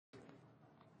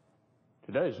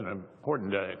Today is an important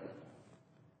day.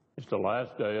 It's the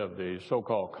last day of the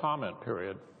so-called comment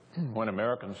period when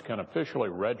Americans can officially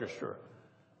register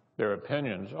their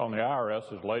opinions on the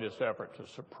IRS's latest effort to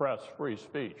suppress free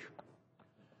speech.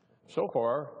 So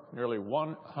far, nearly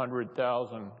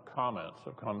 100,000 comments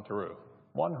have come through.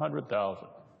 100,000.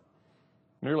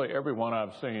 Nearly every one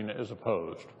I've seen is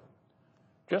opposed.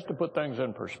 Just to put things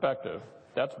in perspective,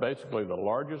 that's basically the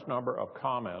largest number of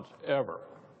comments ever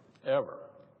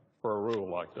for a rule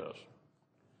like this.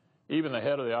 Even the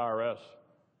head of the IRS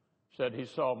said he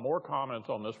saw more comments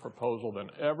on this proposal than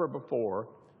ever before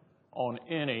on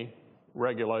any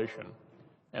regulation,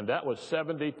 and that was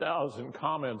 70,000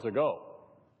 comments ago.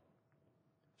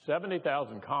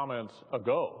 70,000 comments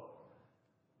ago.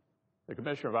 The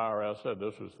Commissioner of IRS said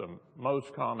this was the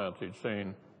most comments he'd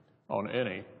seen on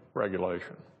any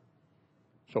regulation.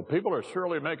 So people are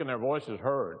surely making their voices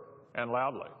heard, and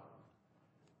loudly.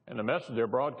 And the message they're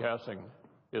broadcasting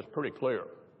is pretty clear.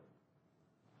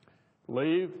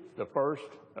 Leave the First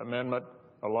Amendment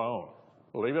alone.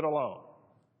 Leave it alone.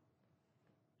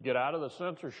 Get out of the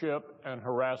censorship and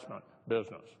harassment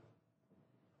business.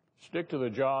 Stick to the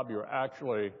job you're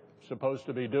actually supposed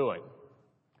to be doing.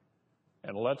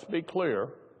 And let's be clear,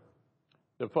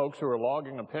 the folks who are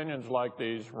logging opinions like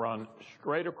these run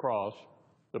straight across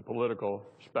the political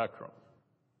spectrum.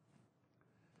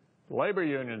 Labor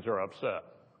unions are upset.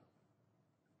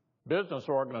 Business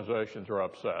organizations are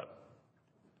upset.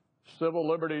 Civil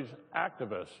liberties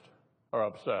activists are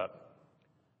upset.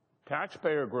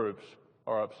 Taxpayer groups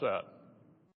are upset.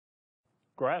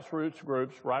 Grassroots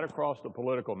groups right across the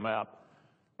political map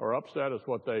are upset at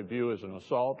what they view as an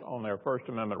assault on their First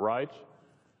Amendment rights,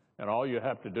 and all you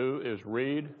have to do is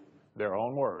read their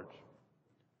own words.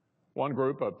 One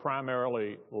group of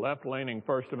primarily left-leaning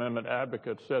First Amendment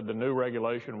advocates said the new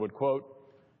regulation would, quote,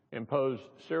 impose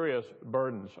serious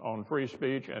burdens on free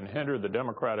speech and hinder the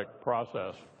democratic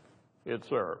process it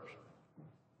serves.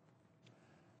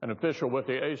 An official with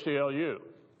the ACLU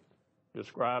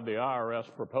described the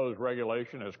IRS proposed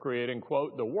regulation as creating,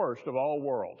 quote, the worst of all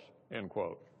worlds, end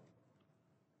quote.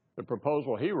 The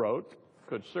proposal, he wrote,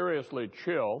 could seriously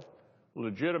chill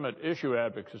legitimate issue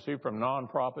advocacy from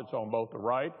nonprofits on both the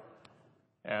right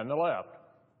and the left,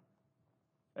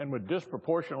 and would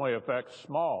disproportionately affect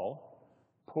small,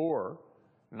 poor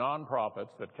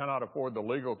nonprofits that cannot afford the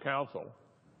legal counsel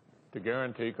to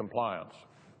guarantee compliance.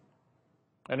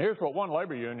 And here's what one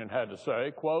labor union had to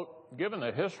say, quote, given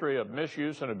the history of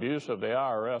misuse and abuse of the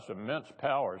IRS immense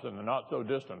powers in the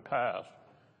not-so-distant past,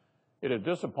 it is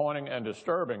disappointing and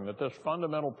disturbing that this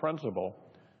fundamental principle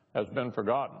has been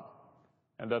forgotten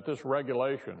and that this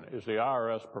regulation is the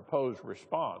IRS proposed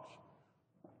response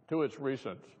to its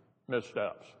recent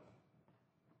missteps.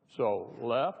 So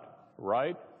left,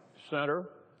 right, center,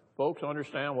 folks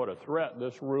understand what a threat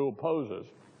this rule poses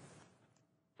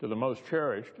to the most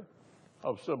cherished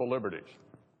of civil liberties.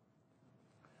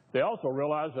 They also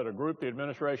realize that a group the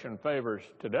administration favors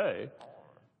today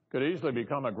could easily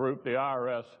become a group the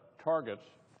IRS targets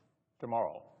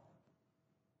tomorrow.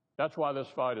 That's why this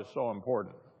fight is so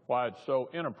important, why it's so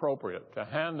inappropriate to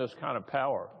hand this kind of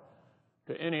power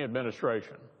to any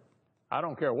administration. I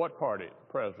don't care what party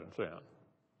the president's in.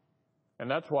 And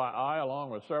that's why I,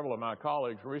 along with several of my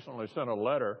colleagues, recently sent a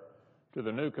letter to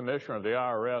the new commissioner of the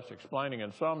IRS explaining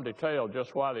in some detail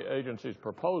just why the agency's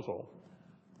proposal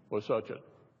was such a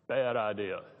bad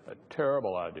idea, a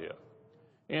terrible idea.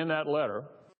 In that letter,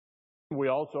 we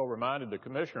also reminded the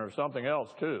commissioner of something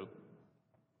else, too.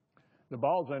 The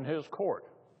ball's in his court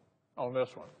on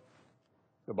this one.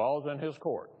 The ball's in his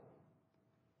court.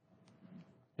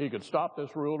 He could stop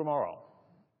this rule tomorrow.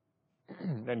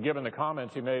 And given the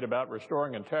comments he made about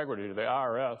restoring integrity to the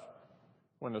IRS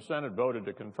when the Senate voted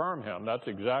to confirm him, that's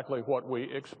exactly what we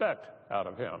expect out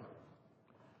of him.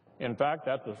 In fact,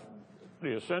 that's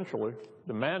essentially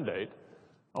the mandate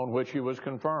on which he was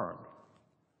confirmed.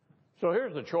 So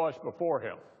here's the choice before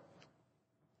him.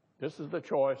 This is the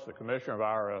choice the Commissioner of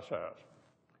IRS has.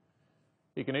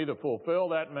 He can either fulfill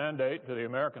that mandate to the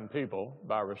American people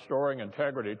by restoring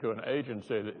integrity to an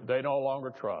agency that they no longer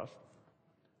trust.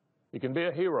 He can be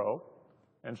a hero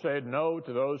and say no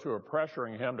to those who are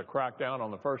pressuring him to crack down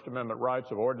on the First Amendment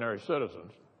rights of ordinary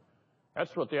citizens.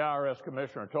 That's what the IRS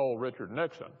Commissioner told Richard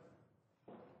Nixon.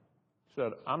 He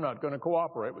said, I'm not going to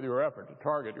cooperate with your effort to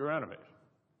target your enemies.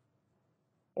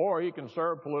 Or he can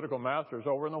serve political masters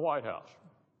over in the White House.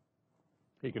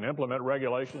 He can implement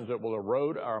regulations that will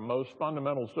erode our most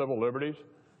fundamental civil liberties,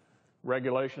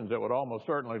 regulations that would almost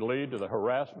certainly lead to the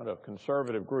harassment of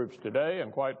conservative groups today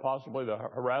and quite possibly the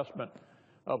harassment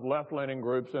of left-leaning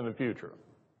groups in the future.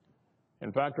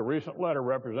 In fact, a recent letter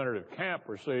Representative Camp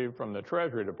received from the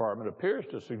Treasury Department appears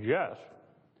to suggest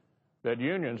that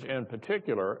unions in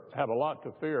particular have a lot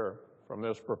to fear from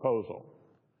this proposal.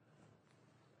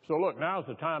 So look, now's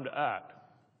the time to act.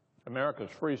 America's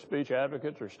free speech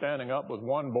advocates are standing up with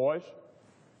one voice.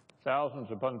 Thousands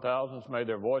upon thousands made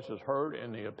their voices heard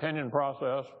in the opinion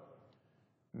process.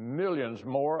 Millions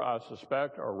more, I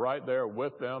suspect, are right there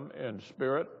with them in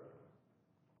spirit.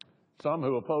 Some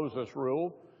who oppose this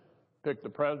rule picked the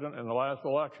president in the last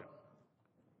election.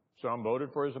 Some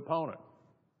voted for his opponent.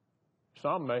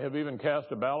 Some may have even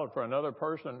cast a ballot for another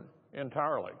person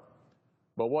entirely.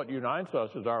 But what unites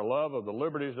us is our love of the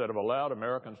liberties that have allowed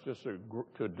Americans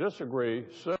to disagree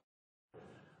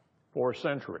for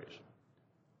centuries.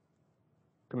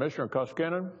 Commissioner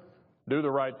Koskinen, do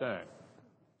the right thing.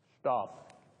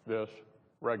 Stop this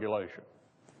regulation.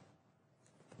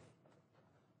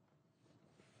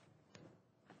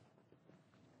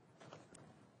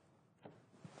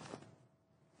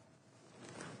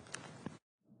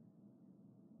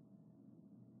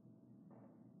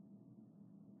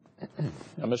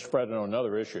 Now, Mr. President, on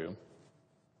another issue,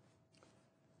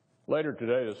 later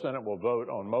today the Senate will vote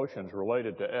on motions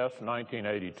related to S.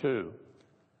 1982,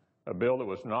 a bill that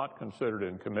was not considered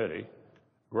in committee,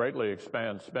 greatly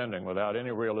expands spending without any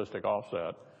realistic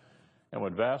offset, and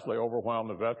would vastly overwhelm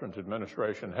the Veterans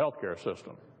Administration health care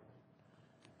system.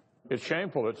 It's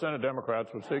shameful that Senate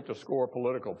Democrats would seek to score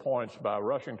political points by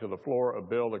rushing to the floor a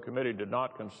bill the committee did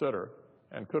not consider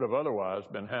and could have otherwise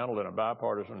been handled in a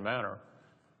bipartisan manner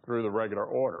through the regular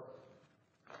order.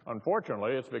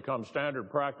 Unfortunately, it's become standard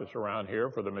practice around here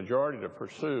for the majority to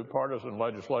pursue partisan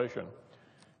legislation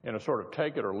in a sort of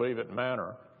take-it-or-leave-it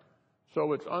manner.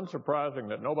 So it's unsurprising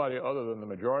that nobody other than the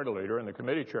majority leader and the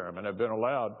committee chairman have been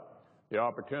allowed the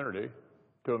opportunity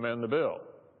to amend the bill.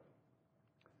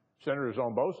 Senators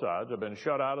on both sides have been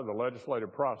shut out of the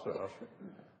legislative process.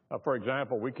 For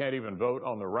example, we can't even vote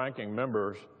on the ranking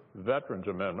member's Veterans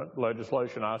Amendment,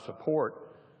 legislation I support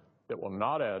that will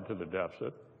not add to the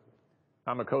deficit.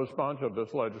 I'm a co-sponsor of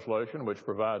this legislation, which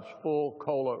provides full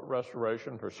COLA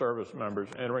restoration for service members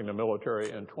entering the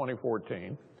military in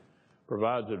 2014,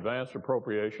 provides advanced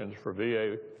appropriations for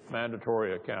VA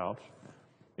mandatory accounts,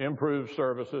 improves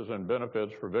services and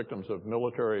benefits for victims of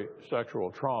military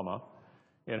sexual trauma,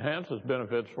 enhances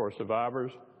benefits for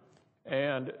survivors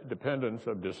and dependents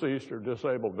of deceased or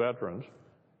disabled veterans,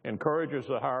 encourages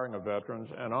the hiring of veterans,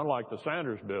 and unlike the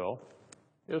Sanders bill,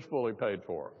 is fully paid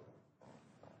for.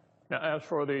 Now, as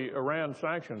for the Iran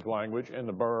sanctions language in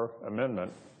the Burr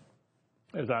Amendment,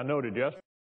 as I noted yesterday,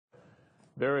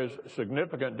 there is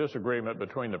significant disagreement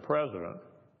between the President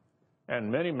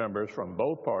and many members from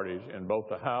both parties in both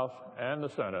the House and the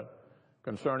Senate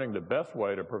concerning the best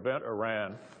way to prevent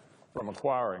Iran from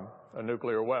acquiring a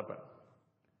nuclear weapon.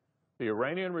 The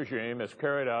Iranian regime has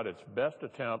carried out its best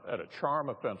attempt at a charm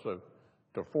offensive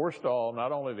to forestall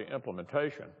not only the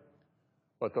implementation,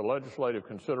 but the legislative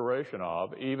consideration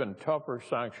of even tougher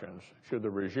sanctions should the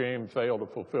regime fail to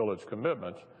fulfill its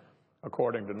commitments,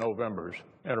 according to November's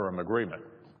interim agreement.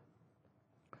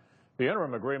 The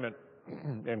interim agreement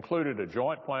included a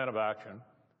joint plan of action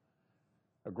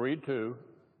agreed to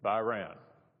by Iran.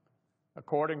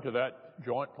 According to that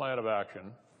joint plan of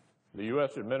action, the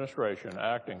U.S. administration,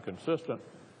 acting consistent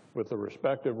with the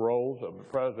respective roles of the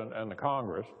President and the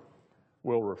Congress,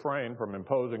 will refrain from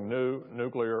imposing new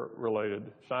nuclear-related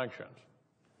sanctions.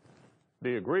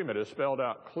 The agreement is spelled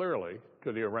out clearly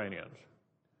to the Iranians.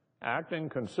 Acting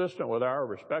consistent with our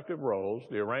respective roles,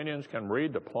 the Iranians can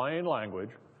read the plain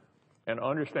language and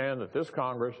understand that this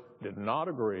Congress did not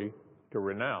agree to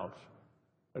renounce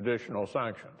additional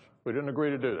sanctions. We didn't agree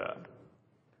to do that.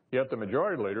 Yet the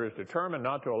majority leader is determined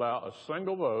not to allow a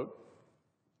single vote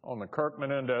on the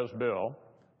Kirk-Menendez bill,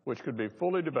 which could be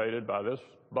fully debated by this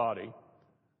body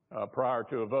prior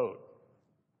to a vote.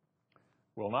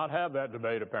 We'll not have that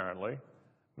debate, apparently,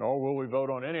 nor will we vote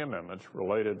on any amendments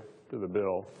related to the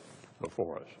bill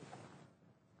before us.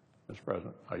 Mr.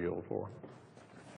 President, I yield the floor.